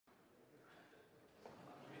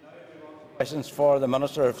Questions for the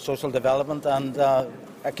Minister of Social Development, and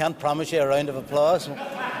I can't promise you a round of applause,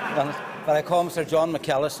 but I call Mr. John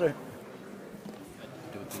McAllister.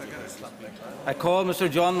 I call Mr.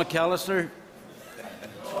 John McAllister.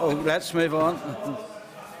 Oh, let's move on.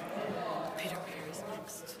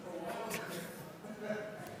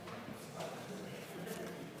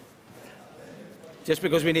 Just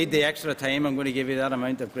because we need the extra time, I'm going to give you that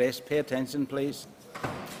amount of grace. Pay attention, please.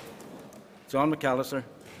 John McAllister.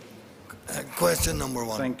 Question number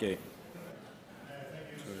one. Thank you.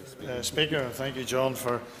 Speaker, and thank you, John,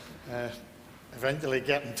 for eventually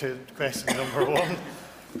getting to question number one.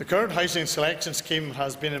 The current housing selection scheme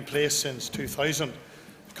has been in place since 2000.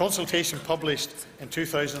 The consultation published in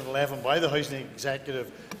 2011 by the Housing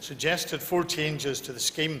Executive suggested 4 changes to the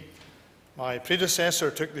scheme. My predecessor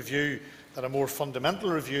took the view that a more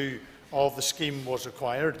fundamental review of the scheme was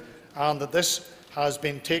required, and that this has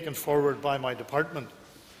been taken forward by my department.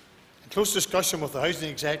 In close discussion with the Housing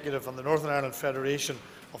Executive and the Northern Ireland Federation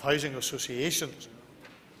of Housing Associations,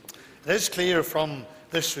 it is clear from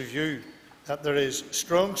this review that there is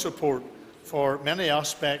strong support for many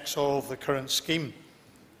aspects of the current scheme.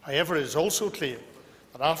 However, it is also clear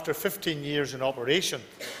that after 15 years in operation,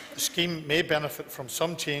 the scheme may benefit from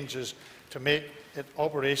some changes to make it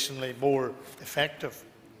operationally more effective.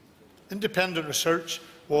 Independent research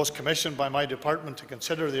was commissioned by my department to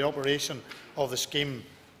consider the operation of the scheme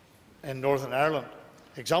in Northern Ireland,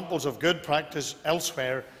 examples of good practice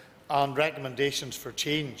elsewhere and recommendations for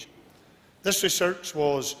change. This research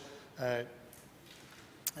was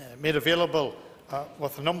made available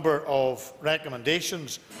with a number of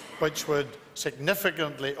recommendations which would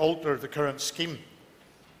significantly alter the current scheme.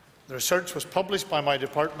 The research was published by my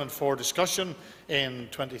department for discussion in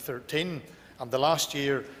 2013, and the last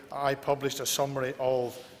year I published a summary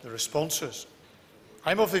of the responses. I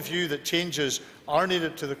am of the view that changes are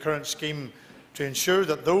needed to the current scheme to ensure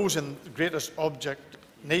that those in the greatest object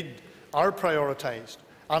need are prioritised,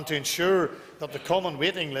 and to ensure that the common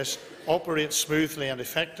waiting list operates smoothly and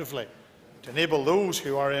effectively, to enable those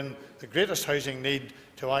who are in the greatest housing need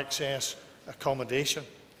to access accommodation.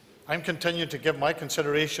 I am continuing to give my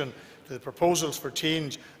consideration to the proposals for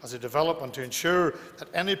change as they develop, and to ensure that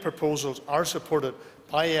any proposals are supported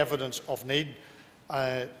by evidence of need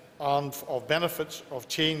and of benefits of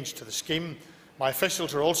change to the scheme. My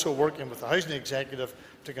officials are also working with the Housing Executive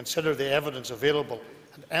to consider the evidence available,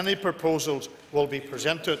 and any proposals will be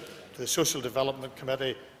presented to the Social Development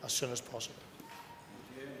Committee as soon as possible.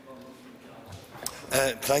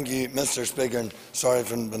 Thank you, Mr. Speaker, and sorry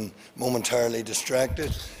for being momentarily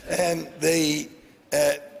distracted.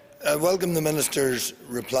 I welcome the Minister's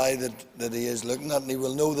reply that he is looking at, and he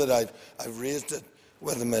will know that I've raised it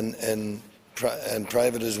with him in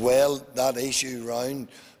private as well, that issue round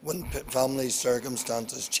when families'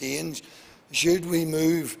 circumstances change. Should we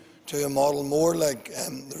move to a model more like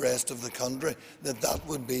the rest of the country, that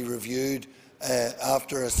would be reviewed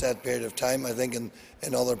after a set period of time? I think in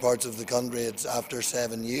other parts of the country it's after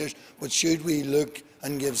 7 years. But should we look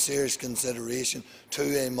and give serious consideration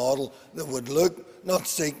to a model that would look, not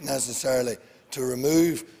seek necessarily to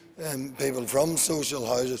remove people from social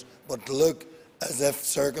houses, but to look as if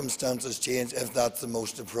circumstances change, if that's the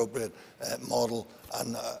most appropriate model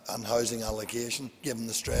and housing allocation, given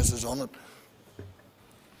the stresses on it?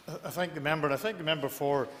 I thank the member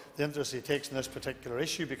for the interest he takes in this particular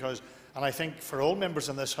issue, because, and I think for all members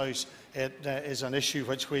in this House, it is an issue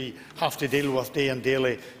which we have to deal with day and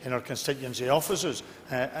daily in our constituency offices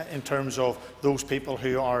in terms of those people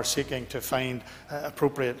who are seeking to find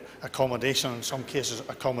appropriate accommodation, in some cases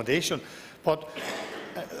accommodation. But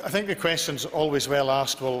I think the question is always well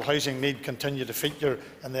asked: will housing need continue to feature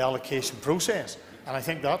in the allocation process? And I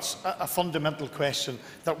think that's a fundamental question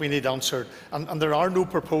that we need answered. And there are no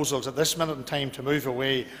proposals at this minute in time to move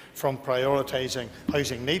away from prioritising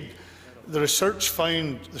housing need. The research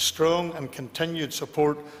found the strong and continued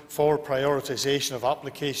support for prioritisation of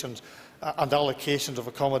applications and allocations of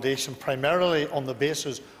accommodation, primarily on the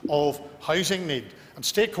basis of housing need. And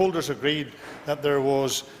stakeholders agreed that there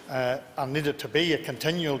was and needed to be a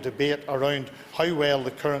continual debate around how well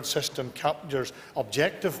the current system captures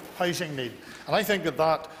objective housing need. And I think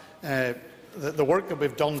that the work that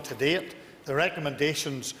we've done to date, the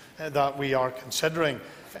recommendations that we are considering,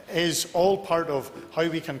 is all part of how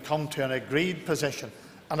we can come to an agreed position.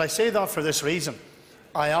 And I say that for this reason.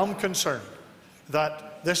 I am concerned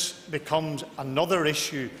that this becomes another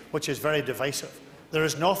issue which is very divisive. There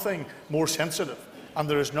is nothing more sensitive, and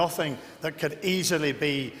there is nothing that could easily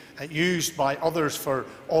be used by others for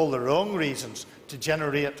all the wrong reasons to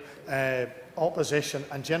generate opposition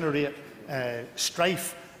and generate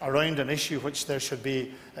strife around an issue which there should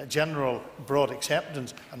be a general broad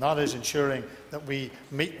acceptance, and that is ensuring that we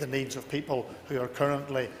meet the needs of people who are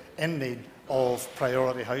currently in need of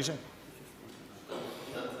priority housing.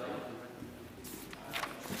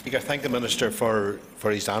 I thank the Minister for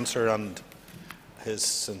his answer and his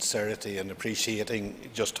sincerity in appreciating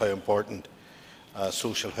just how important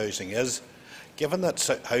social housing is. Given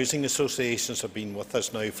that housing associations have been with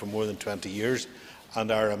us now for more than 20 years and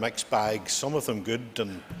are a mixed bag, some of them good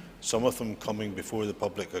and some of them coming before the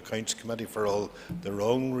Public Accounts Committee for all the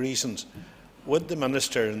wrong reasons, would the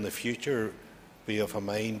Minister in the future be of a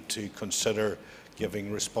mind to consider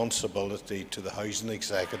giving responsibility to the Housing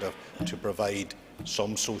Executive to provide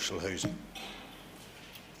some social housing?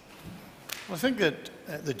 I think that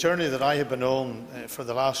the journey that I have been on for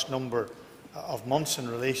the last number of months in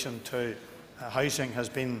relation to housing has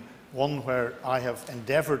been one where I have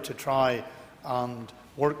endeavoured to try and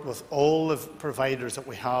work with all the providers that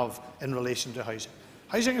we have in relation to housing.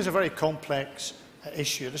 Housing is a very complex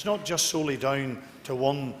issue. It's not just solely down to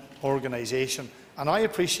one organisation, and I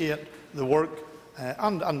appreciate the work,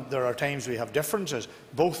 and there are times we have differences,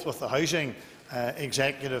 both with the Housing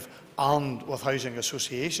Executive and with housing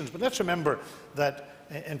associations. But let's remember that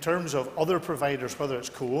in terms of other providers, whether it's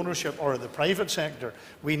co-ownership or the private sector,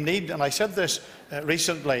 we need, and I said this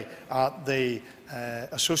recently at the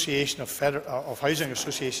Association of Housing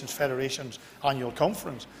Associations Federation's annual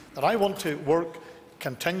conference, that I want to work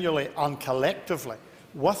continually and collectively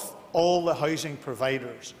with all the housing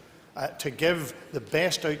providers to give the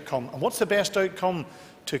best outcome. And what's the best outcome?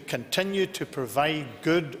 To continue to provide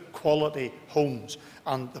good quality homes.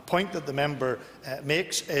 And the point that the member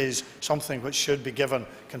makes is something which should be given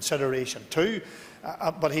consideration to.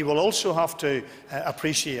 But he will also have to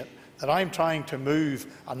appreciate that I'm trying to move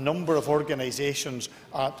a number of organisations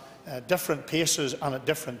at different paces and at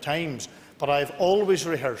different times. But I've always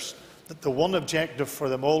rehearsed that the one objective for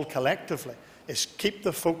them all collectively is keep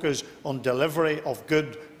the focus on delivery of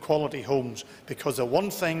good quality homes, because the one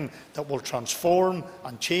thing that will transform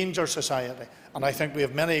and change our society, and I think we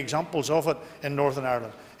have many examples of it in Northern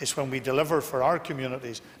Ireland, is when we deliver for our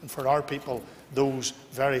communities and for our people those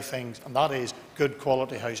very things, and that is good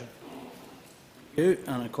quality housing. Thank you.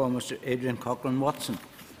 And I call Mr. Adrian Cochrane-Watson.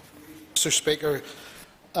 Mr. Speaker,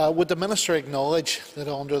 would the Minister acknowledge that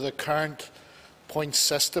under the current points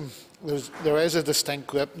system there is a distinct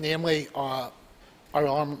group, namely our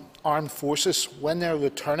armed forces? When they're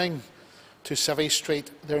returning to Civvy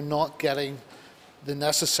Street, they're not getting the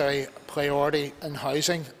necessary priority in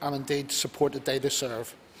housing and indeed support that they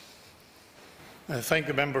deserve. I thank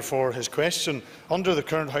the member for his question. Under the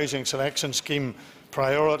current housing selection scheme,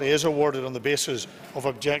 priority is awarded on the basis of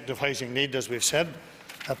objective housing need, as we've said.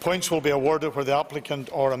 Points will be awarded where the applicant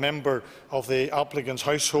or a member of the applicant's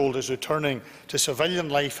household is returning to civilian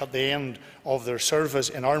life at the end of their service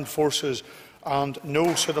in armed forces and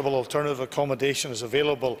no suitable alternative accommodation is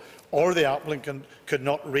available, or the applicant could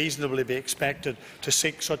not reasonably be expected to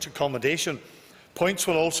seek such accommodation. Points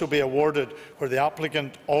will also be awarded where the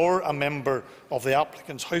applicant or a member of the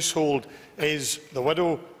applicant's household is the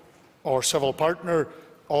widow or civil partner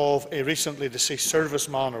of a recently deceased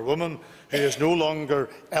serviceman or woman who is no longer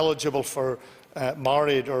eligible for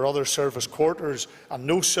married or other service quarters, and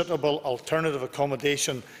no suitable alternative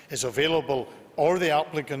accommodation is available, or the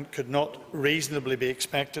applicant could not reasonably be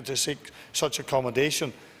expected to seek such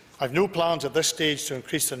accommodation. I have no plans at this stage to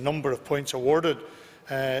increase the number of points awarded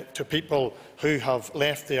to people who have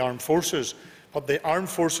left the armed forces, but the Armed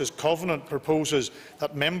Forces Covenant proposes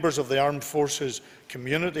that members of the armed forces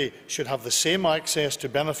community should have the same access to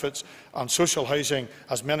benefits and social housing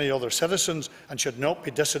as many other citizens and should not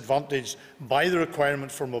be disadvantaged by the requirement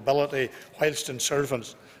for mobility whilst in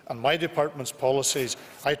service. And my department's policies,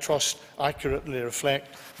 I trust, accurately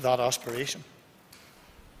reflect that aspiration.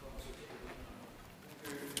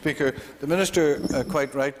 Speaker, the Minister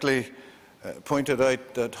quite rightly pointed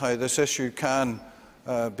out that how this issue can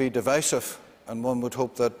be divisive, and one would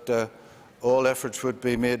hope that all efforts would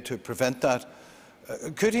be made to prevent that.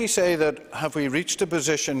 Could he say that have we reached a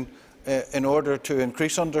position in order to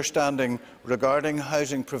increase understanding regarding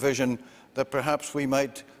housing provision that perhaps we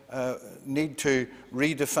might need to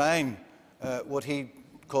redefine what he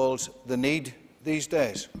calls the need these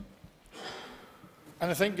days? And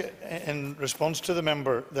I think, in response to the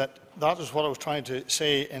member, that is what I was trying to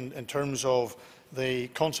say in terms of the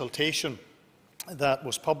consultation that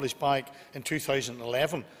was published back in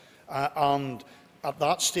 2011. And at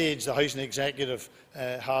that stage, the Housing Executive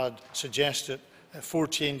had suggested 4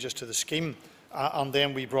 changes to the scheme. And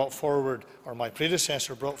then we brought forward, or my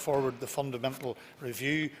predecessor brought forward, the fundamental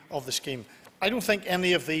review of the scheme. I don't think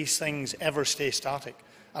any of these things ever stay static.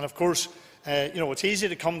 And of course, it's easy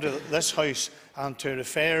to come to this House and to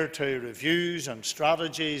refer to reviews and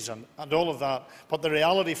strategies and all of that, but the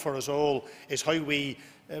reality for us all is how we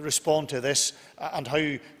respond to this and how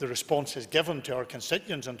the response is given to our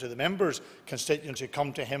constituents and to the members' constituents who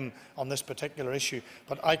come to him on this particular issue.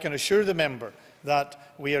 But I can assure the member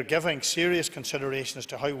that we are giving serious consideration as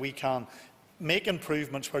to how we can make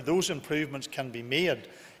improvements where those improvements can be made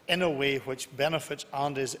in a way which benefits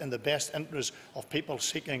and is in the best interest of people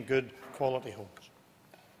seeking good quality homes.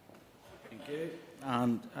 Thank you.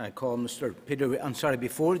 And I call Mr. Peter. I'm sorry,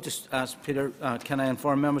 before I just ask Peter, can I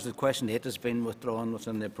inform members that question 8 has been withdrawn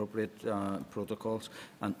within the appropriate protocols?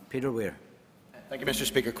 And Peter Weir. Thank you, Mr.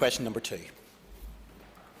 Speaker. Question number 2.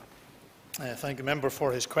 Thank the member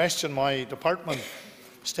for his question. My department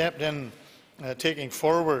stepped in, taking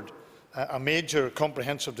forward a major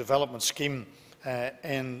comprehensive development scheme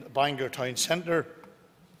in Bangor Town Centre.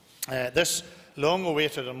 This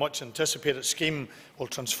long-awaited and much-anticipated scheme will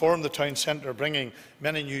transform the town centre, bringing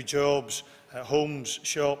many new jobs, homes,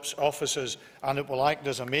 shops, offices, and it will act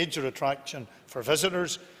as a major attraction for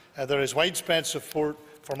visitors. There is widespread support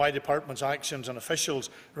for my department's actions, and officials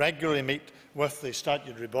regularly meet with the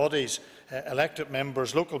statutory bodies, elected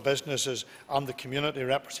members, local businesses and the community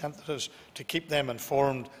representatives to keep them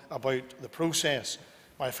informed about the process.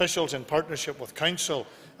 My officials, in partnership with Council,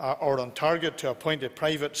 are on target to appoint a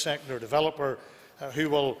private sector developer who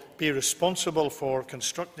will be responsible for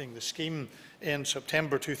constructing the scheme in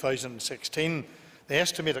September 2016. The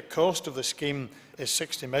estimated cost of the scheme is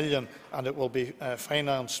 £60 million, and it will be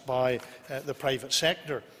financed by the private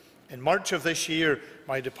sector. In March of this year,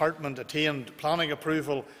 my department attained planning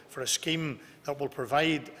approval for a scheme that will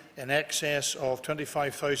provide in excess of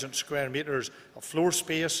 25,000 square metres of floor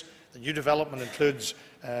space. The new development includes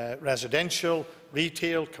residential,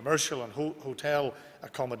 retail, commercial and hotel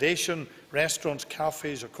accommodation, restaurants,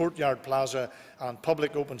 cafes, a courtyard plaza and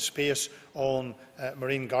public open space on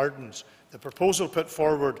marine gardens. The proposal put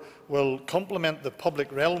forward will complement the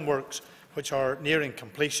public realm works which are nearing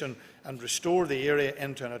completion and restore the area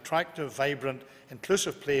into an attractive, vibrant,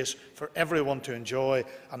 inclusive place for everyone to enjoy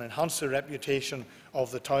and enhance the reputation of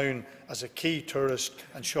the town as a key tourist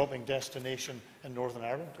and shopping destination in Northern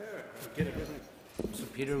Ireland.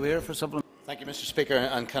 Mr. Peter Weir for supplementary. Thank you, Mr. Speaker,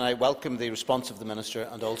 and can I welcome the response of the Minister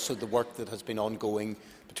and also the work that has been ongoing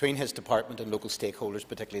between his department and local stakeholders,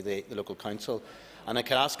 particularly the local council. And I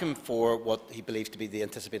can ask him for what he believes to be the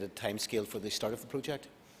anticipated timescale for the start of the project.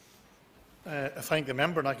 I thank the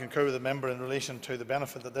member, and I concur with the member in relation to the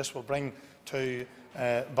benefit that this will bring to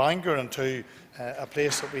Bangor and to a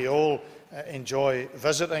place that we all enjoy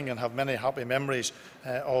visiting and have many happy memories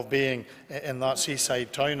of being in that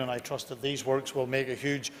seaside town. And I trust that these works will make a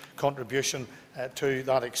huge contribution to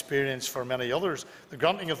that experience for many others. The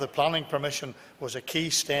granting of the planning permission was a key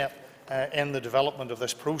step in the development of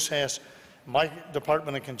this process. My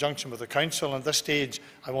department, in conjunction with the Council, at this stage,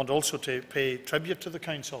 I want also to pay tribute to the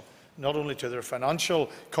Council, not only to their financial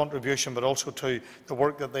contribution but also to the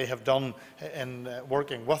work that they have done in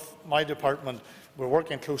working with my department. We're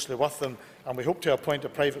working closely with them, and we hope to appoint a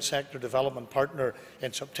private sector development partner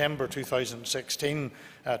in September 2016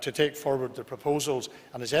 to take forward the proposals,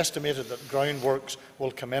 and it's estimated that groundworks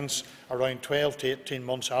will commence around 12 to 18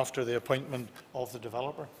 months after the appointment of the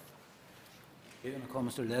developer. I'm going to call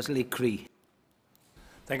Mr. Leslie Cree.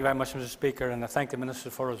 Thank you very much, Mr. Speaker, and I thank the Minister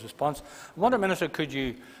for his response. I wonder, Minister, could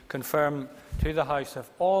you confirm to the House if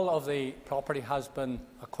all of the property has been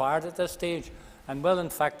acquired at this stage, and will in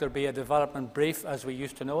fact there be a development brief as we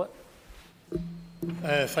used to know it?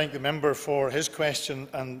 Thank the member for his question,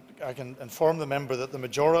 and I can inform the member that the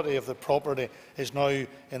majority of the property is now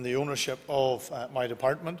in the ownership of my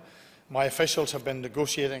department. My officials have been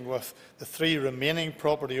negotiating with the 3 remaining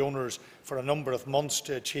property owners for a number of months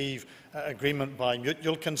to achieve agreement by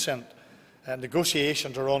mutual consent.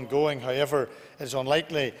 Negotiations are ongoing. However, it is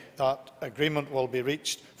unlikely that agreement will be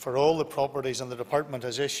reached for all the properties, and the department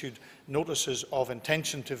has issued notices of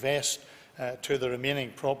intention to vest to the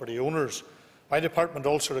remaining property owners. My department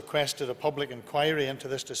also requested a public inquiry into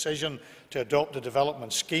this decision to adopt a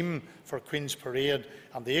development scheme for Queen's Parade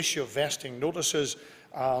and the issue of vesting notices,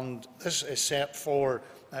 and this is set for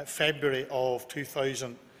February of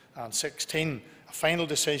 2016. A final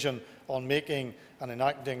decision on making and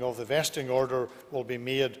enacting of the vesting order will be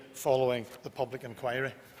made following the public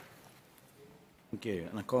inquiry. Thank you.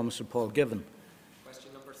 And I call Mr. Paul Given.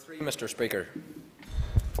 Question number 3, Mr. Speaker.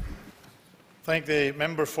 Thank the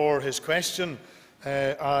member for his question.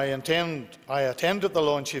 I attended the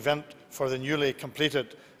launch event for the newly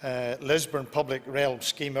completed Lisburn Public Realm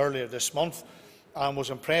scheme earlier this month. and was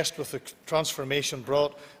impressed with the transformation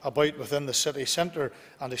brought about within the city centre,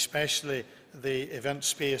 and especially the event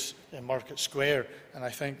space in Market Square. And I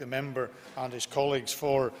thank the member and his colleagues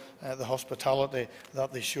for the hospitality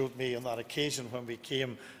that they showed me on that occasion when we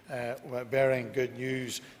came bearing good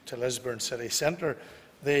news to Lisburn city centre.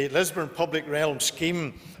 The Lisburn Public Realm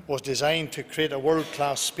scheme was designed to create a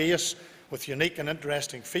world-class space with unique and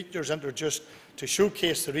interesting features introduced to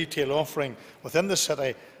showcase the retail offering within the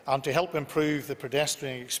city and to help improve the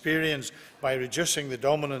pedestrian experience by reducing the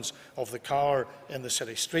dominance of the car in the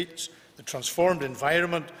city streets. The transformed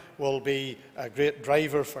environment will be a great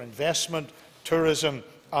driver for investment, tourism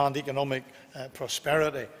and economic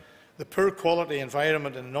prosperity. The poor quality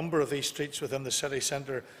environment in a number of these streets within the city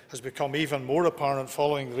centre has become even more apparent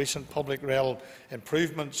following the recent public realm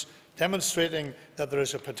improvements, demonstrating that there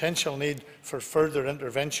is a potential need for further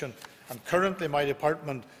intervention. And currently my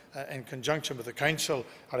department, in conjunction with the Council,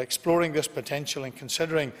 are exploring this potential and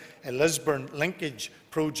considering a Lisburn linkage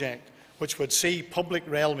project which would see public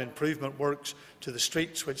realm improvement works to the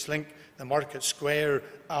streets which link the Market Square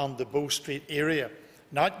and the Bow Street area.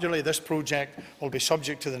 Naturally, this project will be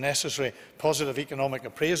subject to the necessary positive economic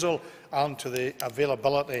appraisal and to the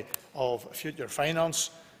availability of future finance.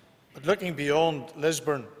 But looking beyond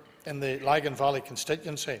Lisburn in the Lagan Valley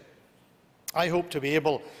constituency, I hope to be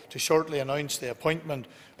able to shortly announce the appointment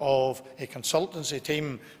of a consultancy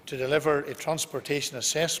team to deliver a transportation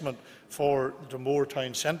assessment for the Dromore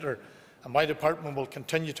Town Centre. And my department will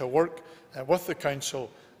continue to work with the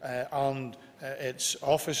Council and its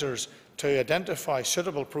officers to identify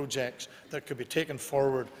suitable projects that could be taken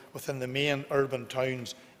forward within the main urban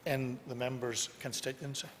towns in the member's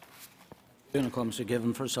constituency. Mr.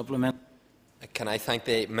 Given for a supplement. Can I thank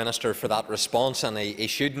the Minister for that response? And he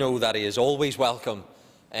should know that he is always welcome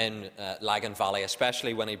in Lagan Valley,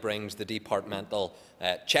 especially when he brings the departmental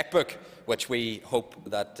chequebook, which we hope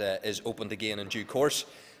that is opened again in due course.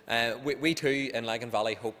 We too in Lagan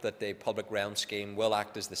Valley hope that the public realm scheme will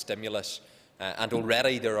act as the stimulus, and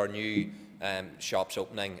already there are new shops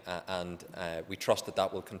opening, and we trust that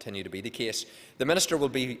that will continue to be the case. The Minister will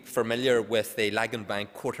be familiar with the Lagan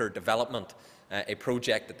Bank Quarter development, a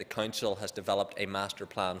project that the Council has developed a master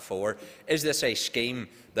plan for. Is this a scheme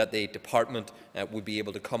that the Department would be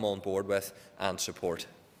able to come on board with and support?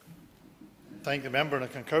 Thank the member, and I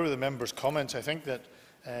concur with the member's comments. I think that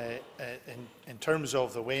in terms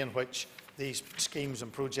of the way in which these schemes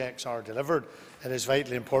and projects are delivered, it is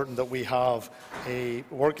vitally important that we have a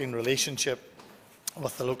working relationship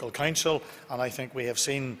with the local council, and I think we have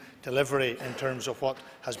seen delivery in terms of what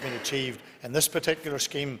has been achieved in this particular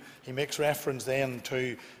scheme. He makes reference then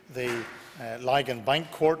to the Lagan Bank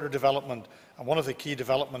Quarter development, and one of the key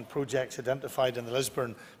development projects identified in the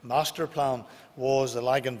Lisburn Master Plan was the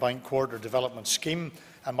Lagan Bank Quarter development scheme.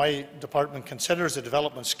 And my department considers the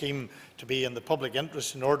development scheme to be in the public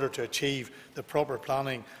interest in order to achieve the proper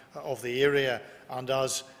planning of the area and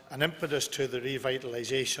as an impetus to the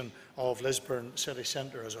revitalisation of Lisburn city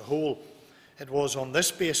centre as a whole. It was on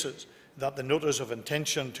this basis that the notice of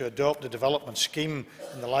intention to adopt a development scheme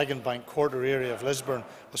in the Lagan Bank Quarter area of Lisburn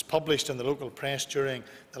was published in the local press during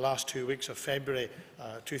the last 2 weeks of February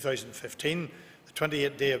 2015. The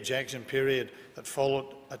 28-day objection period that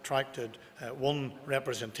followed attracted one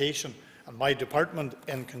representation, and my department,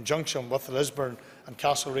 in conjunction with the Lisburn and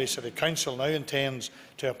Castlereagh City Council, now intends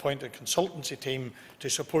to appoint a consultancy team to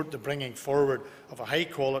support the bringing forward of a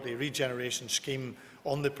high-quality regeneration scheme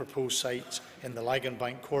on the proposed sites in the Lagan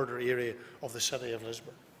Bank Quarter area of the City of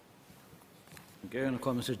Lisburn. Thank you. And I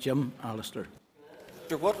call Mr. Jim Allister.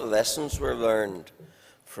 What lessons were learned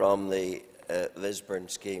from the Lisburn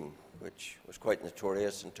scheme, which was quite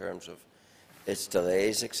notorious in terms of its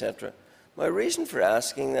delays, etc.? My reason for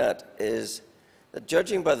asking that is that,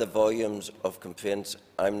 judging by the volumes of complaints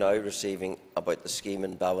I'm now receiving about the scheme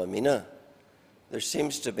in Ballymena, there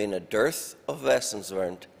seems to have been a dearth of lessons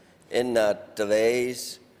learned, in that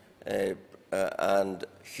delays and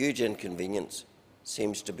huge inconvenience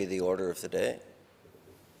seems to be the order of the day.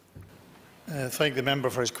 Thank the member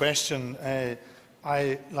for his question.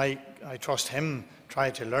 I trust him, try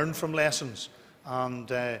to learn from lessons, and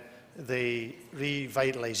the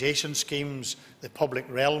revitalisation schemes, the public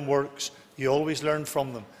realm works, you always learn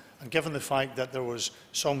from them. And given the fact that there was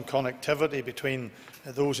some connectivity between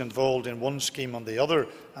those involved in one scheme and the other,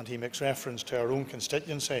 and he makes reference to our own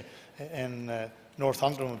constituency in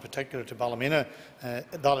Northampton, in particular to Ballymena,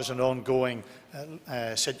 that is an ongoing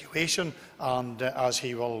situation, and as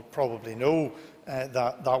he will probably know,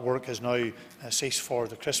 that work has now ceased for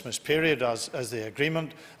the Christmas period as the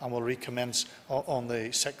agreement, and will recommence on the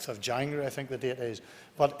 6th of January, I think the date is.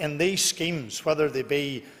 But in these schemes, whether they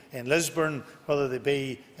be in Lisburn, whether they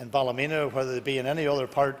be in Ballymena, whether they be in any other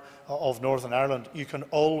part of Northern Ireland, you can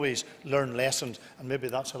always learn lessons, and maybe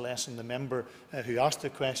that's a lesson the member who asked the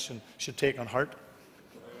question should take on heart.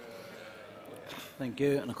 Thank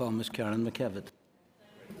you. And I call Ms Karen McKevitt.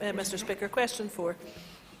 Mr Speaker, question 4.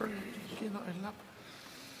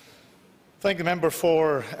 Thank the member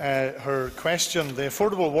for her question. The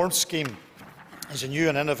Affordable Warmth Scheme is a new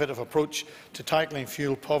and innovative approach to tackling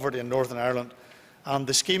fuel poverty in Northern Ireland, and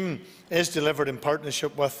the scheme is delivered in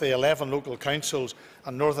partnership with the 11 local councils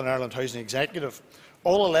and Northern Ireland Housing Executive.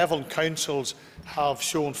 All 11 councils have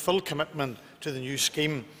shown full commitment to the new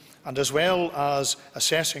scheme, and as well as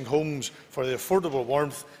assessing homes for the affordable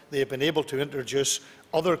warmth, they have been able to introduce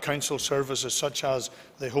other council services such as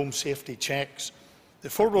the home safety checks. The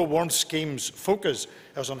Affordable Warmth Scheme's focus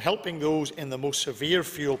is on helping those in the most severe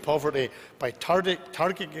fuel poverty by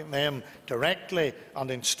targeting them directly and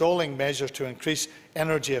installing measures to increase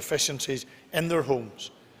energy efficiencies in their homes.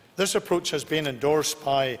 This approach has been endorsed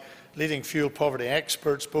by leading fuel poverty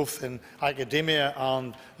experts, both in academia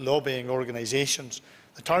and lobbying organisations.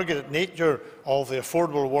 The targeted nature of the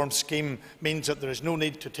Affordable Warmth Scheme means that there is no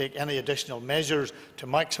need to take any additional measures to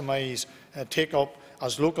maximise take-up,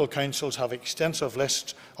 as local councils have extensive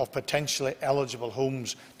lists of potentially eligible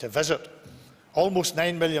homes to visit. Almost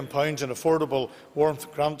 £9 million in affordable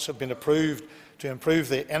warmth grants have been approved to improve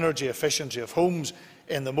the energy efficiency of homes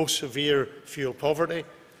in the most severe fuel poverty.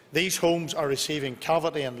 These homes are receiving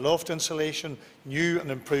cavity and loft insulation, new and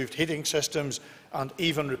improved heating systems, and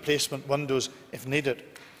even replacement windows if needed.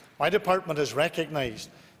 My department has recognised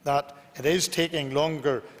that it is taking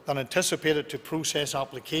longer than anticipated to process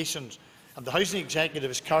applications, and the Housing Executive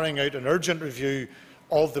is carrying out an urgent review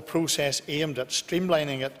of the process aimed at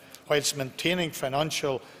streamlining it whilst maintaining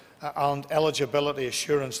financial and eligibility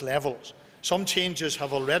assurance levels. Some changes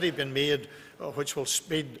have already been made which will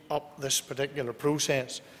speed up this particular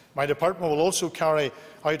process. My department will also carry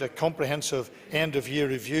out a comprehensive end-of-year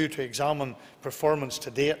review to examine performance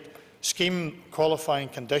to date, scheme qualifying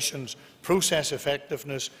conditions, process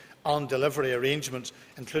effectiveness and delivery arrangements,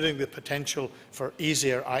 including the potential for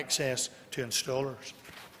easier access to installers.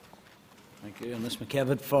 Thank you. And Ms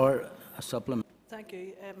McKevitt for a supplement. Thank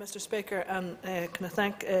you, Mr Speaker, and can I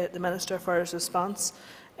thank the Minister for his response.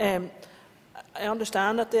 I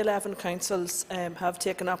understand that the 11 councils have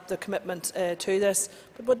taken up the commitment to this,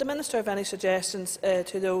 but would the Minister have any suggestions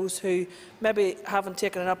to those who maybe haven't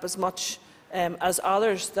taken it up as much as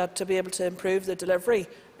others, that to be able to improve the delivery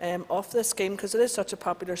of this scheme, because it is such a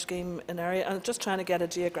popular scheme in the area, and just trying to get a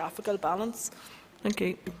geographical balance? Thank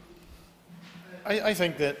you. I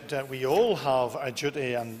think that we all have a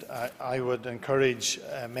duty, and I would encourage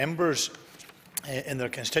members in their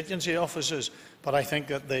constituency offices, but I think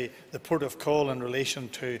that the port of call in relation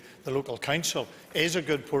to the local council is a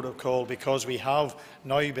good port of call, because we have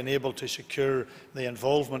now been able to secure the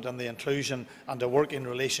involvement and the inclusion and a working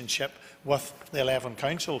relationship with the 11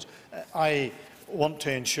 councils. I want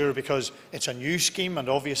to ensure, because it's a new scheme, and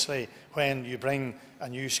obviously when you bring a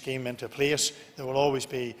new scheme into place, there will always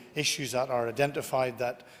be issues that are identified,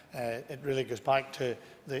 that it really goes back to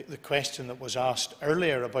the question that was asked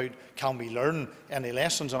earlier about can we learn any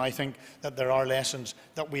lessons, and I think that there are lessons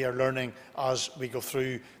that we are learning as we go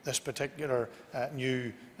through this particular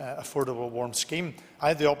new affordable warmth scheme. I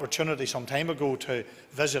had the opportunity some time ago to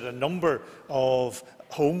visit a number of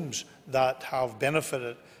homes that have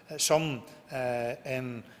benefited, some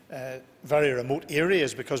in very remote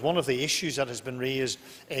areas, because one of the issues that has been raised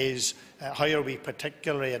is how are we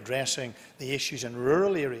particularly addressing the issues in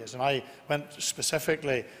rural areas. And I went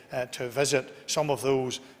specifically to visit some of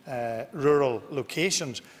those rural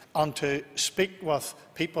locations and to speak with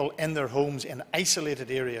people in their homes in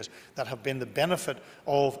isolated areas that have been the benefit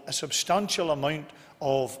of a substantial amount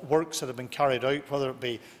of works that have been carried out, whether it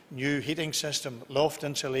be new heating system, loft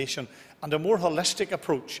insulation, and a more holistic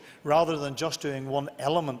approach rather than just doing one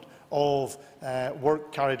element of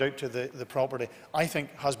work carried out to the property, I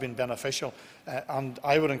think has been beneficial. And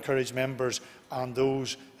I would encourage members and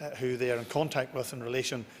those who they are in contact with in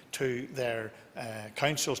relation to their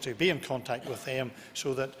councils to be in contact with them,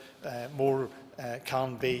 so that more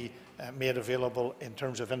can be made available in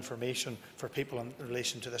terms of information for people in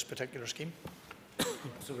relation to this particular scheme.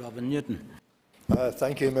 Sir Robin Newton.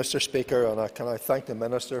 Thank you, Mr Speaker, and can I thank the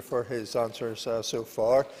Minister for his answers so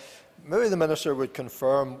far. Maybe the Minister would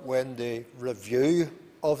confirm when the review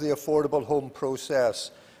of the affordable home process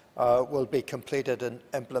will be completed and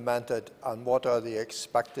implemented, and what are the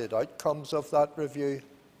expected outcomes of that review?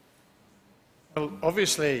 Well,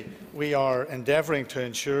 obviously, we are endeavouring to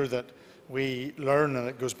ensure that we learn, and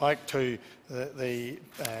it goes back to the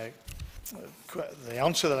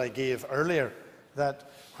answer that I gave earlier,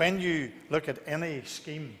 that when you look at any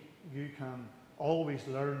scheme, you can always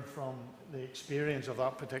learn from the experience of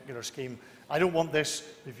that particular scheme. I don't want this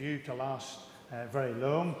review to last very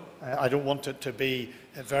long. I don't want it to be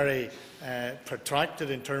very protracted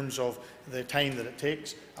in terms of the time that it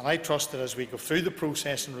takes. And I trust that as we go through the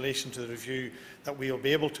process in relation to the review, that we will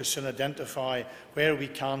be able to soon identify where we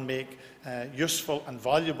can make useful and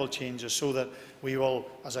valuable changes, so that we will,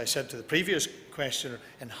 as I said to the previous questioner,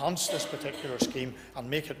 enhance this particular scheme and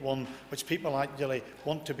make it one which people actually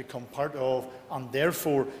want to become part of, and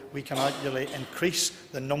therefore we can actually increase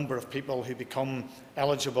the number of people who become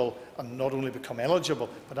eligible, and not only become eligible,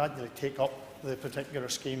 but actually take up the particular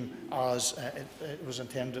scheme as it was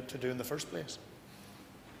intended to do in the first place.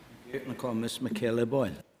 I call Ms Michaela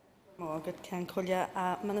Boyle.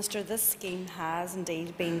 Minister, this scheme has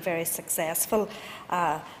indeed been very successful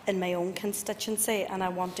in my own constituency, and I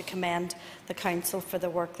want to commend the Council for the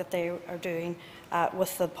work that they are doing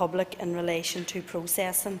with the public in relation to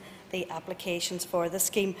processing the applications for the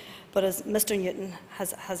scheme. But as Mr Newton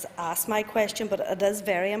has asked my question, but it is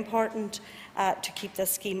very important to keep this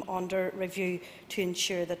scheme under review to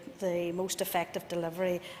ensure that the most effective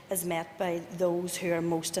delivery is met by those who are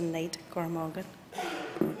most in need. Cormagan.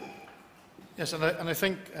 Yes, and I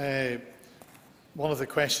think one of the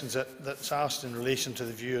questions that's asked in relation to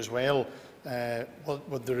the review as well,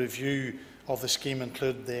 would the review of the scheme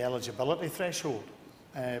include the eligibility threshold?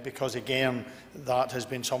 Because again, that has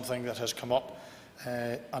been something that has come up.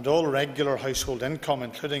 And all regular household income,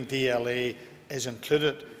 including DLA, is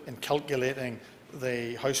included in calculating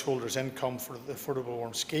the householder's income for the Affordable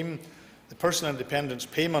Warm Scheme. The personal independence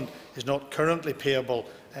payment is not currently payable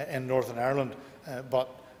in Northern Ireland,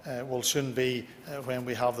 but will soon be when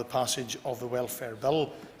we have the passage of the welfare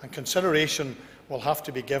bill, and consideration will have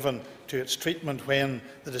to be given to its treatment when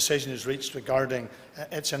the decision is reached regarding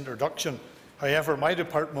its introduction. However, my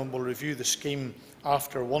department will review the scheme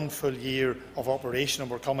after 1 full year of operation, and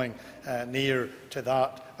we're coming near to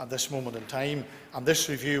that at this moment in time. And this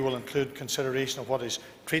review will include consideration of what is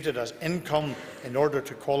treated as income in order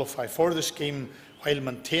to qualify for the scheme, while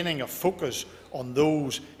maintaining a focus on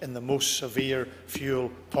those in the most severe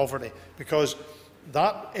fuel poverty. Because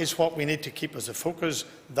that is what we need to keep as a focus.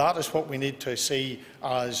 That is what we need to see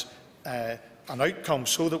as an outcome,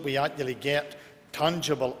 so that we actually get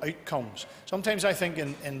tangible outcomes. Sometimes I think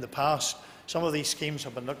in the past, some of these schemes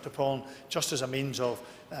have been looked upon just as a means of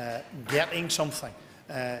getting something.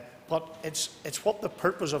 But it's what the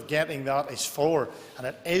purpose of getting that is for, and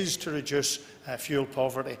it is to reduce fuel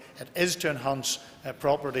poverty. It is to enhance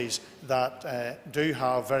properties that do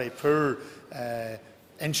have very poor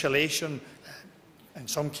insulation, in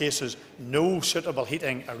some cases no suitable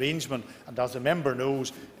heating arrangement, and as the member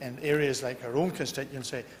knows, in areas like our own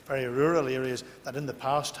constituency, very rural areas that in the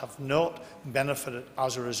past have not benefited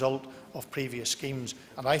as a result of previous schemes.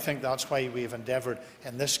 And I think that's why we have endeavoured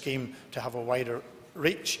in this scheme to have a wider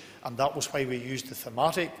reach, and that was why we used the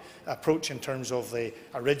thematic approach in terms of the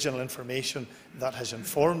original information that has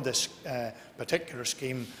informed this particular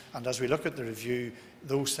scheme. And as we look at the review,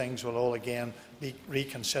 those things will all again be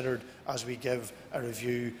reconsidered as we give a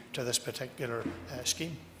review to this particular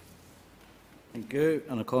scheme. Thank you.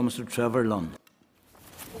 And I call Mr Trevor Lunn.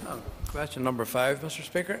 Question number 5, Mr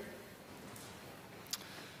Speaker.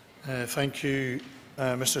 Thank you,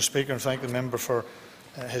 Mr Speaker, and thank the member for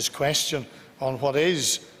his question on what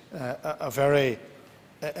is a very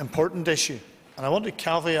important issue. And I want to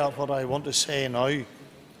caveat what I want to say now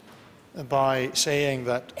by saying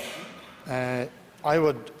that I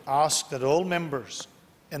would ask that all members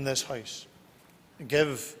in this House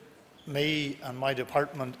give me and my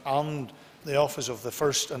department and the Office of the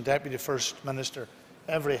First and Deputy First Minister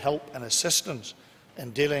every help and assistance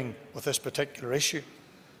in dealing with this particular issue,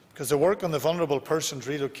 because the work on the Vulnerable Persons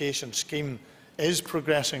Relocation Scheme is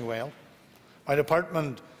progressing well. My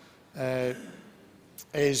department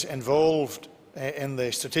is involved in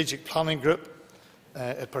the Strategic Planning Group.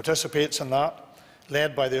 It participates in that,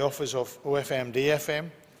 led by the Office of OFM-DFM.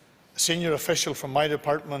 A senior official from my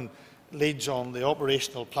department leads on the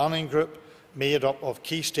Operational Planning Group, made up of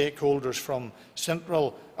key stakeholders from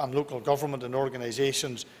central and local government and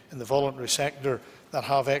organisations in the voluntary sector that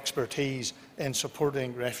have expertise in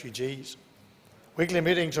supporting refugees. Weekly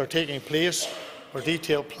meetings are taking place where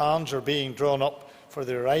detailed plans are being drawn up for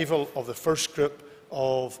the arrival of the first group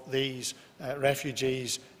of these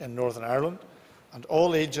refugees in Northern Ireland. and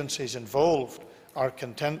all agencies involved are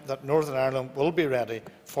content that Northern Ireland will be ready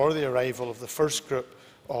for the arrival of the first group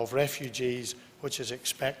of refugees, which is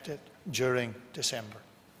expected during December.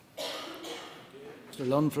 Mr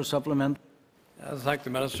Lunn for supplement. I thank the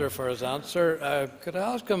Minister for his answer. Could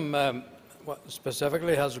I ask him, what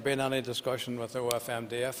specifically, has there been any discussion with OFM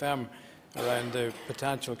DFM around the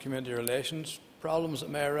potential community relations problems that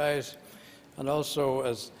may arise? And also,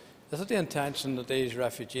 is it the intention that these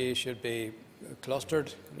refugees should be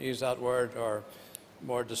clustered, use that word, or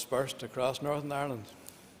more dispersed across Northern Ireland?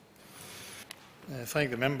 Thank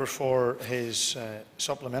the member for his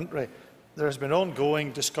supplementary. There has been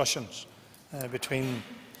ongoing discussions between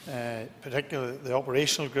particularly the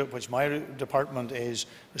operational group, which my department is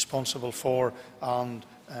responsible for, and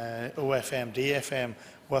OFM, DFM,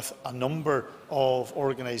 with a number of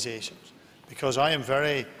organisations, because I am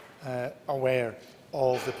very aware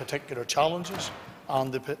of the particular challenges,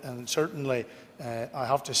 and certainly I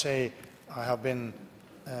have to say I have been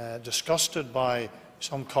disgusted by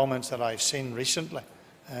some comments that I've seen recently,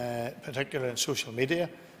 particularly in social media,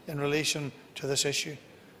 in relation to this issue.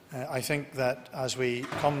 I think that as we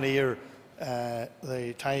come near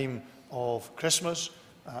the time of Christmas,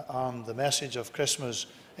 and the message of Christmas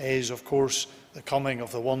is, of course, the coming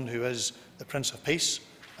of the one who is the Prince of Peace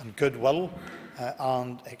and goodwill,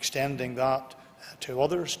 and extending that to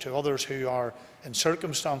others who are in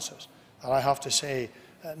circumstances that I have to say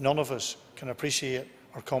none of us can appreciate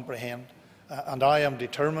or comprehend. And I am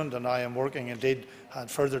determined, and I am working, indeed,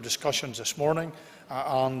 had further discussions this morning,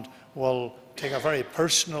 and will take a very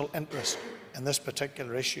personal interest in this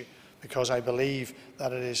particular issue, because I believe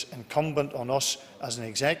that it is incumbent on us as an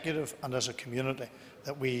executive and as a community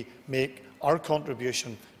that we make our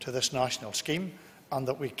contribution to this national scheme, and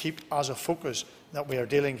that we keep as a focus that we are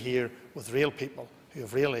dealing here with real people who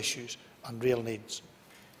have real issues and real needs.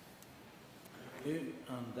 And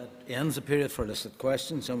that ends the period for listed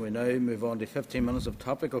questions, and we now move on to 15 minutes of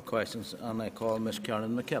topical questions, and I call Ms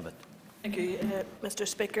Karen McKevitt. Thank you, Mr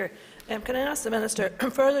Speaker. Can I ask the Minister,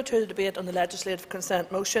 further to the debate on the legislative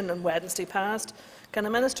consent motion on Wednesday past, can the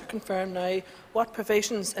Minister confirm now what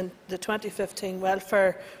provisions in the 2015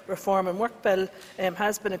 Welfare Reform and Work Bill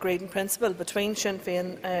has been agreed in principle between Sinn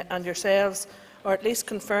Féin and yourselves, or at least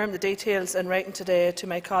confirm the details in writing today to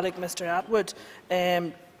my colleague Mr Atwood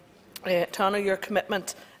to honour your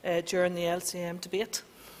commitment during the LCM debate?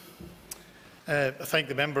 I thank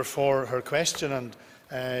the member for her question, and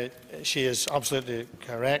she is absolutely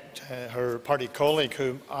correct. Her party colleague,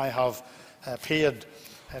 whom I have paid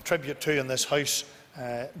tribute to in this House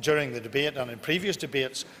during the debate and in previous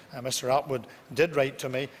debates, Mr Atwood, did write to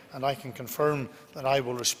me, and I can confirm that I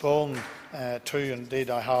will respond to, indeed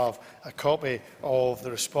I have a copy of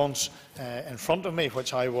the response in front of me,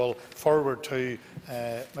 which I will forward to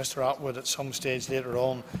Mr Atwood at some stage later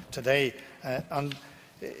on today.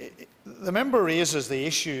 The member raises the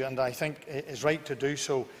issue, and I think is right to do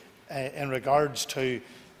so, in regards to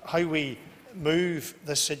how we move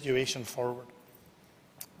this situation forward.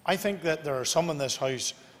 I think that there are some in this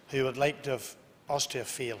House who would like us to have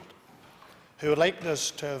failed, who would like us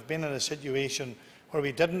to have been in a situation where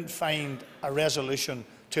we didn't find a resolution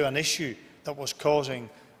to an issue that was causing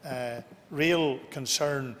real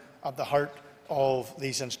concern at the heart of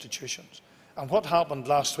these institutions. And what happened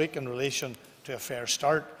last week in relation to a Fair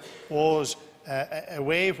Start was a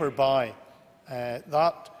way whereby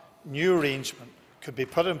that new arrangement could be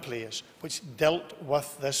put in place which dealt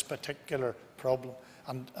with this particular problem.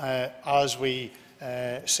 And as we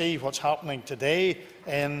see what's happening today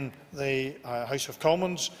in the House of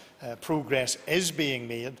Commons, progress is being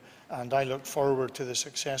made, and I look forward to the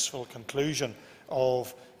successful conclusion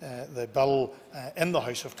of the bill in the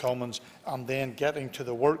House of Commons, and then getting to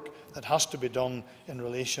the work that has to be done in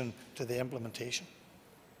relation to the implementation.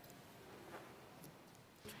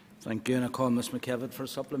 Thank you, and I call Ms McKevitt for a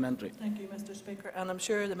supplementary. Thank you, Mr Speaker, and I'm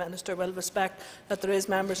sure the Minister will respect that there is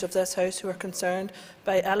members of this House who are concerned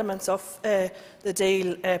by elements of the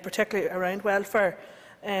deal, particularly around welfare.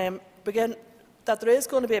 That there is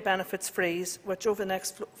going to be a benefits freeze, which over the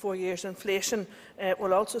next 4 years inflation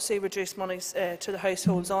will also see reduced monies to the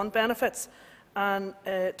households on benefits. And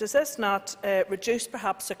does this not reduce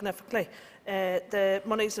perhaps significantly the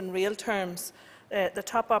monies in real terms, the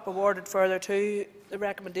top-up awarded further to the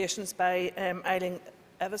recommendations by Eileen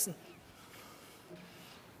Evison?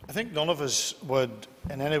 I think none of us would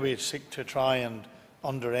in any way seek to try and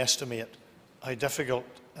underestimate how difficult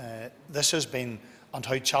this has been and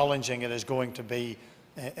how challenging it is going to be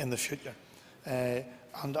in the future.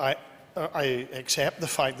 And I accept the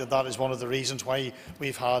fact that that is one of the reasons why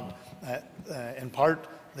we've had, in part,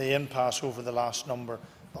 the impasse over the last number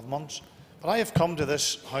of months. But I have come to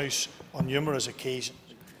this House on numerous occasions,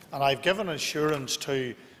 and I have given assurance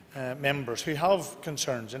to members who have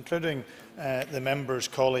concerns, including the member's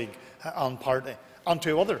colleague Anne Party, and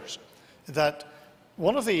to others, that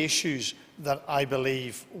one of the issues that I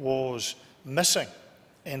believe was missing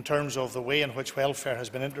in terms of the way in which welfare has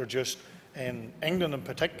been introduced in England in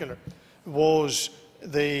particular was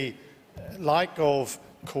the lack of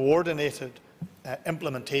coordinated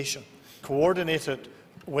implementation, coordinated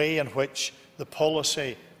way in which the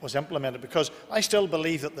policy was implemented, because I still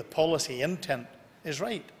believe that the policy intent is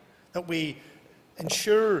right, that we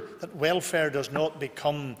ensure that welfare does not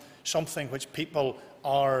become something which people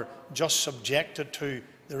are just subjected to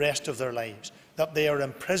the rest of their lives, that they are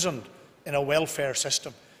imprisoned in a welfare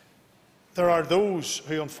system. There are those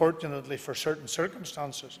who, unfortunately, for certain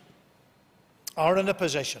circumstances, are in a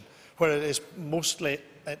position where it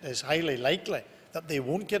is highly likely that they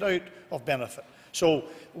won't get out of benefit. So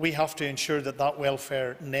we have to ensure that that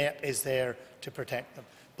welfare net is there to protect them.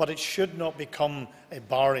 But it should not become a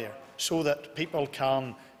barrier so that people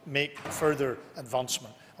can make further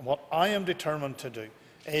advancement. And what I am determined to do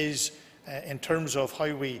is, in terms of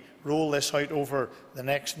how we roll this out over the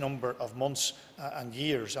next number of months and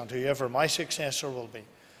years, and whoever my successor will be,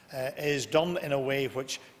 is done in a way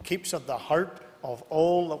which keeps at the heart of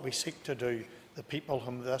all that we seek to do the people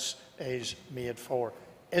whom this is made for.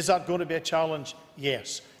 Is that going to be a challenge?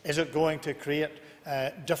 Yes. Is it going to create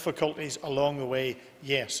difficulties along the way?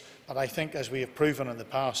 Yes. But I think, as we have proven in the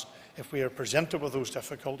past, if we are presented with those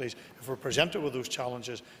difficulties, if we're presented with those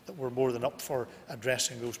challenges, that we're more than up for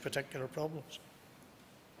addressing those particular problems.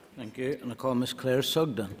 Thank you. And I call Ms Claire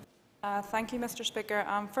Sugden. Thank you, Mr Speaker.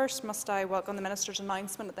 First, must I welcome the Minister's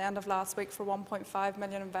announcement at the end of last week for £1.5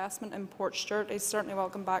 million investment in Portstewart. He's certainly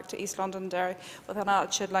welcome back to East Londonderry with an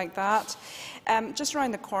attitude like that. Just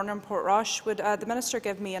around the corner in Portrush, would the Minister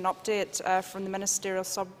give me an update from the ministerial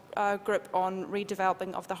subgroup on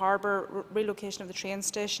redeveloping of the harbour, relocation of the train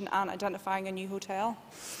station and identifying a new hotel?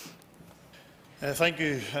 Thank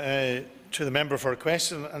you to the member for a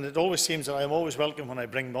question, and it always seems that I am always welcome when I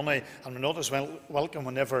bring money, and I'm not as welcome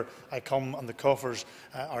whenever I come and the coffers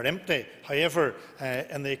are empty. However,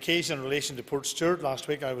 in the occasion in relation to Portstewart last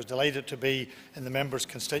week, I was delighted to be in the member's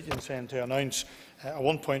constituency and to announce a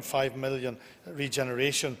 £1.5 million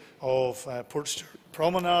regeneration of Portstewart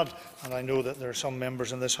Promenade, and I know that there are some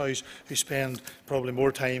members in this House who spend probably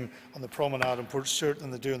more time on the promenade in Portstewart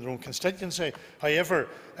than they do in their own constituency. However,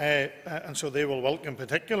 and so they will welcome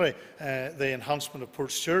particularly the enhancement of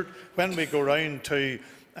Portstewart. When we go round to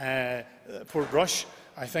Portrush,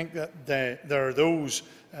 I think that there are those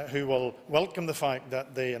who will welcome the fact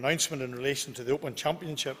that the announcement in relation to the Open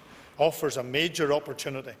Championship offers a major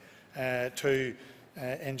opportunity to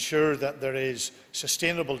ensure that there is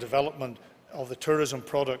sustainable development of the tourism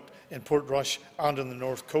product in Portrush and in the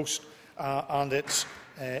North Coast. And it's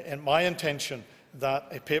in my intention that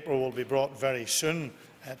a paper will be brought very soon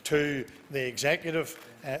to the Executive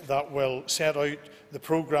that will set out the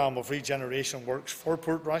programme of regeneration works for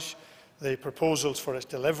Portrush. The proposals for its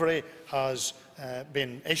delivery has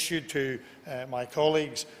been issued to my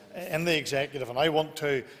colleagues in the Executive, and I want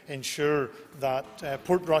to ensure that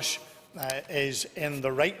Portrush is in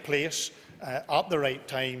the right place at the right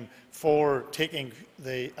time for taking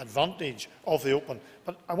the advantage of the Open.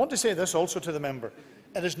 But I want to say this also to the member.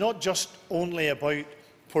 It is not just only about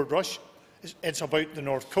Portrush, it's about the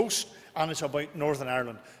North Coast and it's about Northern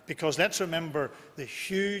Ireland. Because let's remember the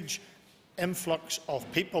huge influx of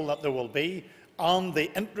people that there will be and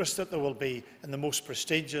the interest that there will be in the most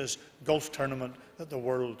prestigious golf tournament that the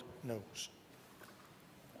world knows.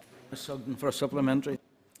 Ms Sugden for a supplementary.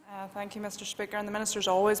 Thank you, Mr Speaker. And the Minister is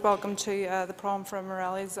always welcome to the prom for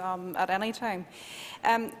Morelli's at any time.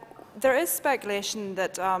 There is speculation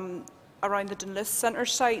that around the Dunluce Centre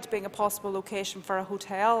site being a possible location for a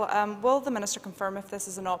hotel. Will the Minister confirm if this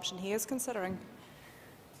is an option he is considering?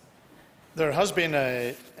 There has been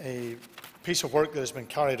a piece of work that has been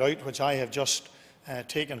carried out, which I have just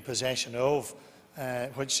taken possession of,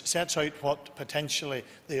 which sets out what potentially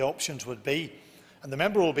the options would be. And the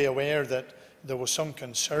member will be aware that there were some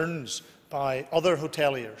concerns by other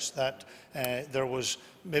hoteliers that there was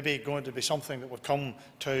maybe going to be something that would come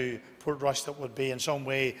to Portrush that would be in some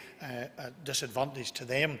way a disadvantage to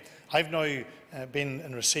them. I've now been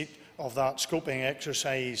in receipt of that scoping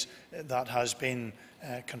exercise that has been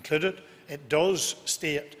concluded. It does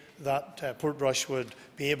state that Portrush would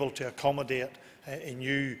be able to accommodate a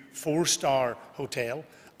new 4-star hotel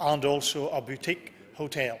and also a boutique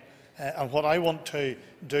hotel. And what I want to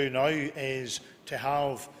do now is to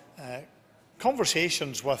have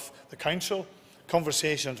conversations with the Council,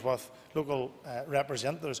 conversations with local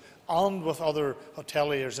representatives and with other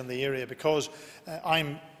hoteliers in the area, because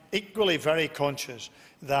I'm equally very conscious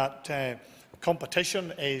that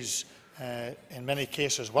competition is in many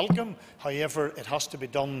cases welcome. However, it has to be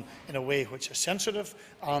done in a way which is sensitive,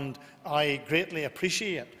 and I greatly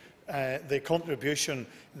appreciate the contribution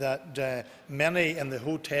that many in the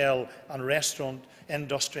hotel and restaurant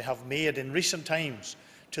industry have made in recent times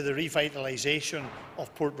to the revitalisation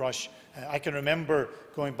of Portrush. I can remember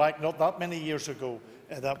going back not that many years ago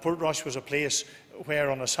that Portrush was a place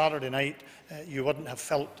where on a Saturday night you wouldn't have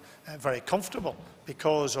felt very comfortable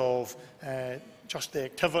because of just the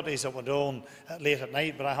activities that went on late at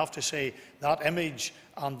night. But I have to say that image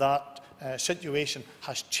and that situation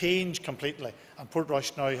has changed completely, and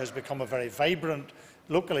Portrush now has become a very vibrant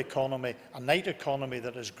local economy, a night economy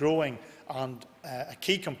that is growing, and a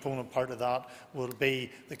key component part of that will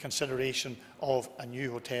be the consideration of a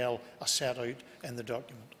new hotel as set out in the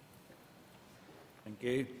document. Thank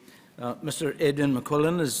you. Mr. Adrian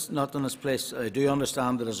McCullen is not in his place. I do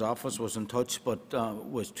understand that his office was in touch, but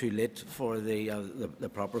was too late for the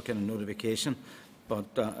proper kind of notification. But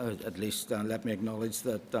at least let me acknowledge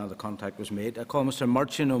that the contact was made. I call Mr.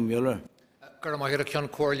 Martin O'Muller.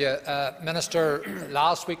 Minister,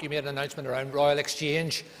 last week you made an announcement around Royal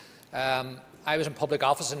Exchange. I was in public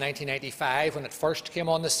office in 1995 when it first came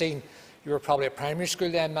on the scene. You were probably at primary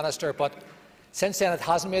school then, Minister, but since then it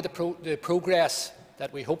hasn't made the progress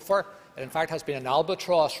that we hoped for. It in fact has been an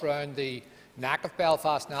albatross around the neck of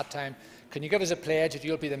Belfast in that time. Can you give us a pledge that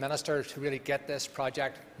you'll be the Minister to really get this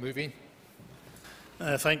project moving?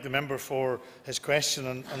 I thank the member for his question,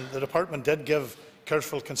 and the Department did give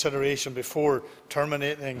careful consideration before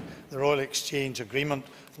terminating the Royal Exchange agreement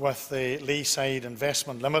with the Leaside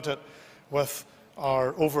Investment Limited, with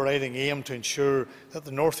our overriding aim to ensure that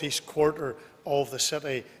the north east quarter of the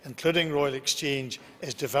city, including Royal Exchange,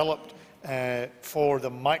 is developed for the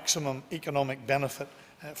maximum economic benefit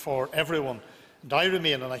for everyone. And I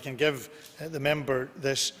remain, and I can give the member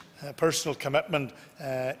this personal commitment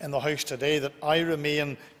in the House today, that I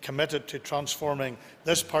remain committed to transforming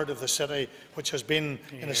this part of the city, which has been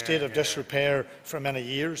in a state of disrepair for many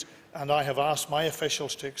years. And I have asked my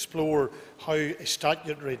officials to explore how a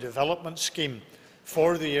statutory development scheme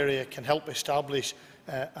for the area can help establish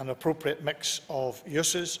an appropriate mix of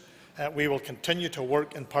uses. We will continue to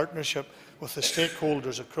work in partnership with the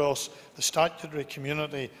stakeholders across the statutory,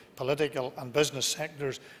 community, political and business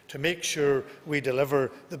sectors to make sure we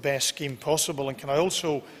deliver the best scheme possible. And can I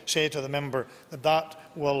also say to the member that that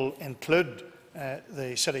will include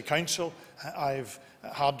the City Council. I've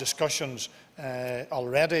had discussions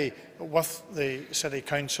already with the City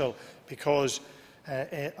Council, because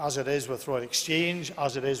as it is with Royal Exchange,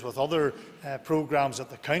 as it is with other programmes that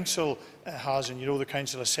the Council has, and you know the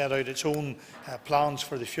Council has set out its own plans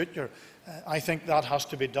for the future, I think that has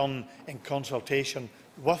to be done in consultation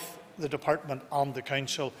with the Department and the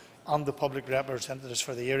Council and the public representatives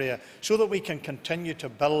for the area, so that we can continue to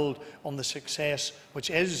build on the success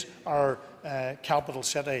which is our capital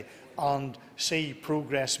city, and see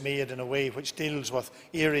progress made in a way which deals with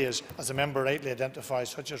areas, as the member rightly identifies,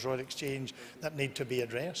 such as Royal Exchange, that need to be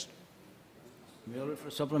addressed. Mueller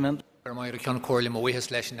for supplement. Thank you,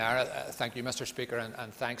 Mr. Speaker,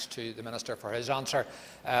 and thanks to the Minister for his answer.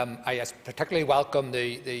 I particularly welcome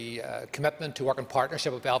the commitment to work in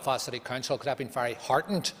partnership with Belfast City Council, because I've been very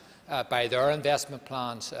heartened by their investment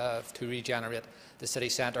plans to regenerate the city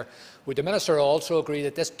centre. Would the Minister also agree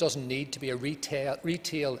that this doesn't need to be a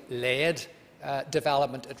retail-led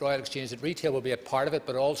development at Royal Exchange, that retail will be a part of it,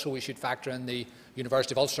 but also we should factor in the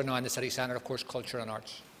University of Ulster now in the city centre, of course, culture and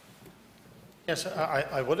arts? Yes,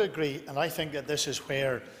 I would agree, and I think that this is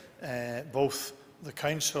where both the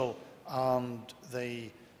Council and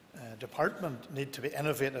the Department need to be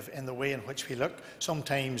innovative in the way in which we look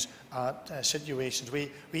sometimes at situations.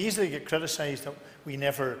 We easily get criticised that we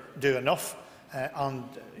never do enough, and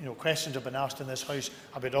questions have been asked in this House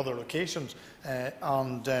about other locations,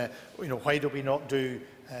 and why do we not do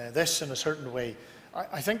this in a certain way?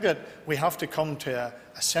 I think that we have to come to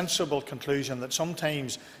a sensible conclusion that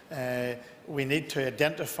sometimes we need to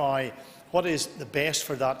identify what is the best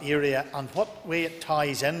for that area and what way it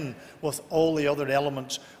ties in with all the other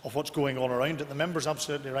elements of what's going on around it. The member is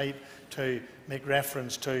absolutely right to make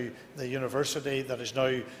reference to the university that is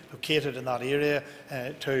now located in that area,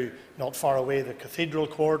 to not far away the Cathedral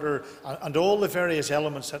Quarter, and all the various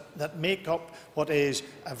elements that make up what is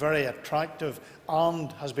a very attractive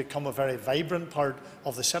and has become a very vibrant part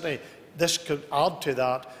of the city. This could add to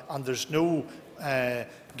that, and there's no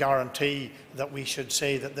guarantee that we should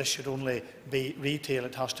say that this should only be retail.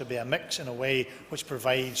 It has to be a mix in a way which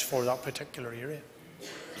provides for that particular area.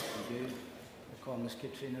 Thank you. I call Ms.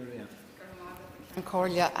 Katrina Rea.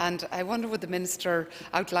 Corlia, and I wonder would the Minister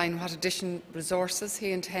outline what additional resources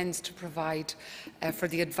he intends to provide for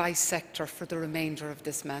the advice sector for the remainder of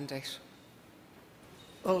this mandate?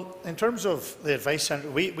 Well, in terms of the advice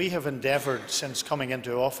centre, we have endeavoured since coming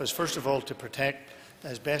into office, first of all, to protect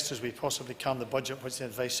as best as we possibly can the budget which the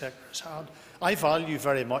advice sector has had. I value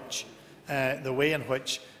very much the way in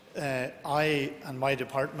which I and my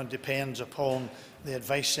department depends upon the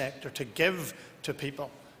advice sector to give to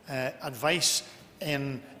people advice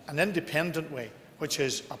in an independent way, which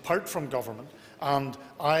is apart from government. And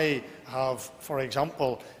I have, for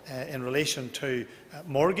example, in relation to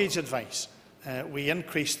mortgage advice, we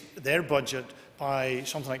increased their budget by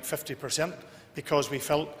something like 50% because we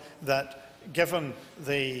felt that, given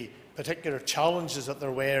the particular challenges that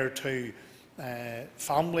there were to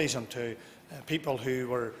families and to people who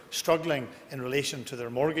were struggling in relation to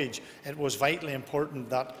their mortgage, it was vitally important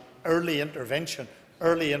that early intervention,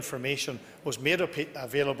 early information was made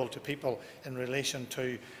available to people in relation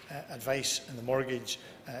to advice in the mortgage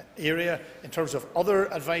area. In terms of other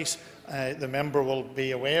advice, the member will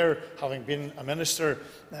be aware, having been a minister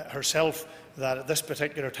herself, that at this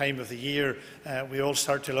particular time of the year we all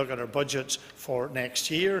start to look at our budgets for next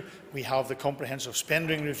year. We have the comprehensive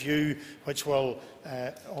spending review, which will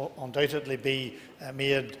undoubtedly be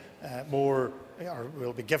made more, or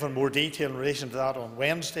will be given more detail in relation to that on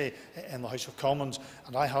Wednesday in the House of Commons,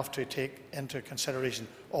 and I have to take into consideration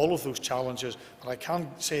all of those challenges. But I can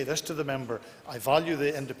say this to the member: I value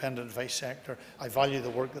the independent advice sector, I value the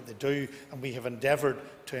work that they do, and we have endeavoured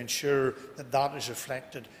to ensure that that is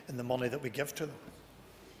reflected in the money that we give to them.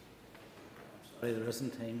 Sorry, there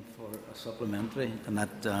isn't time for a supplementary, and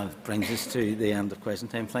that brings us to the end of question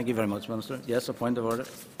time. Thank you very much, Minister. Yes, a point of order.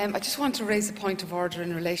 I just want to raise a point of order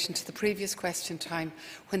in relation to the previous question time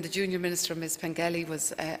when the Junior Minister, Ms Pengelly,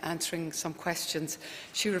 was answering some questions.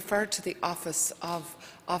 She referred to the Office of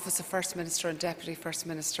First Minister and Deputy First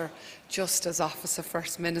Minister just as Office of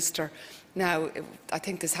First Minister. Now, I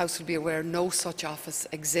think this House will be aware no such office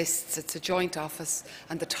exists. It's a joint office,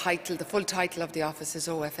 and the full title of the office is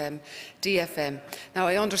OFM DFM. Now,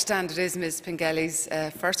 I understand it is Ms Pengelly's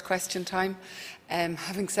first question time.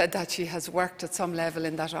 Having said that, she has worked at some level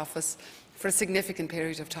in that office for a significant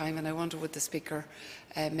period of time, and I wonder would the Speaker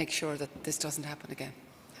make sure that this doesn't happen again.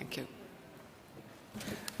 Thank you.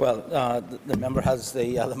 Well, the member has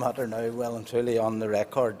the matter now well and truly on the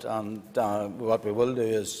record, and what we will do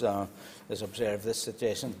is observe this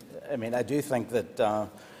situation. I mean, I do think that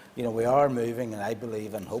we are moving, and I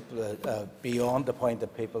believe and hope that beyond the point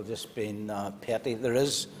of people just being petty. There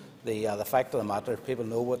is the fact of the matter: people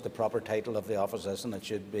know what the proper title of the office is, and it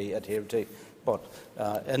should be adhered to. But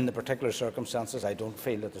in the particular circumstances, I don't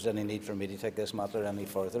feel that there's any need for me to take this matter any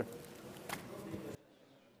further.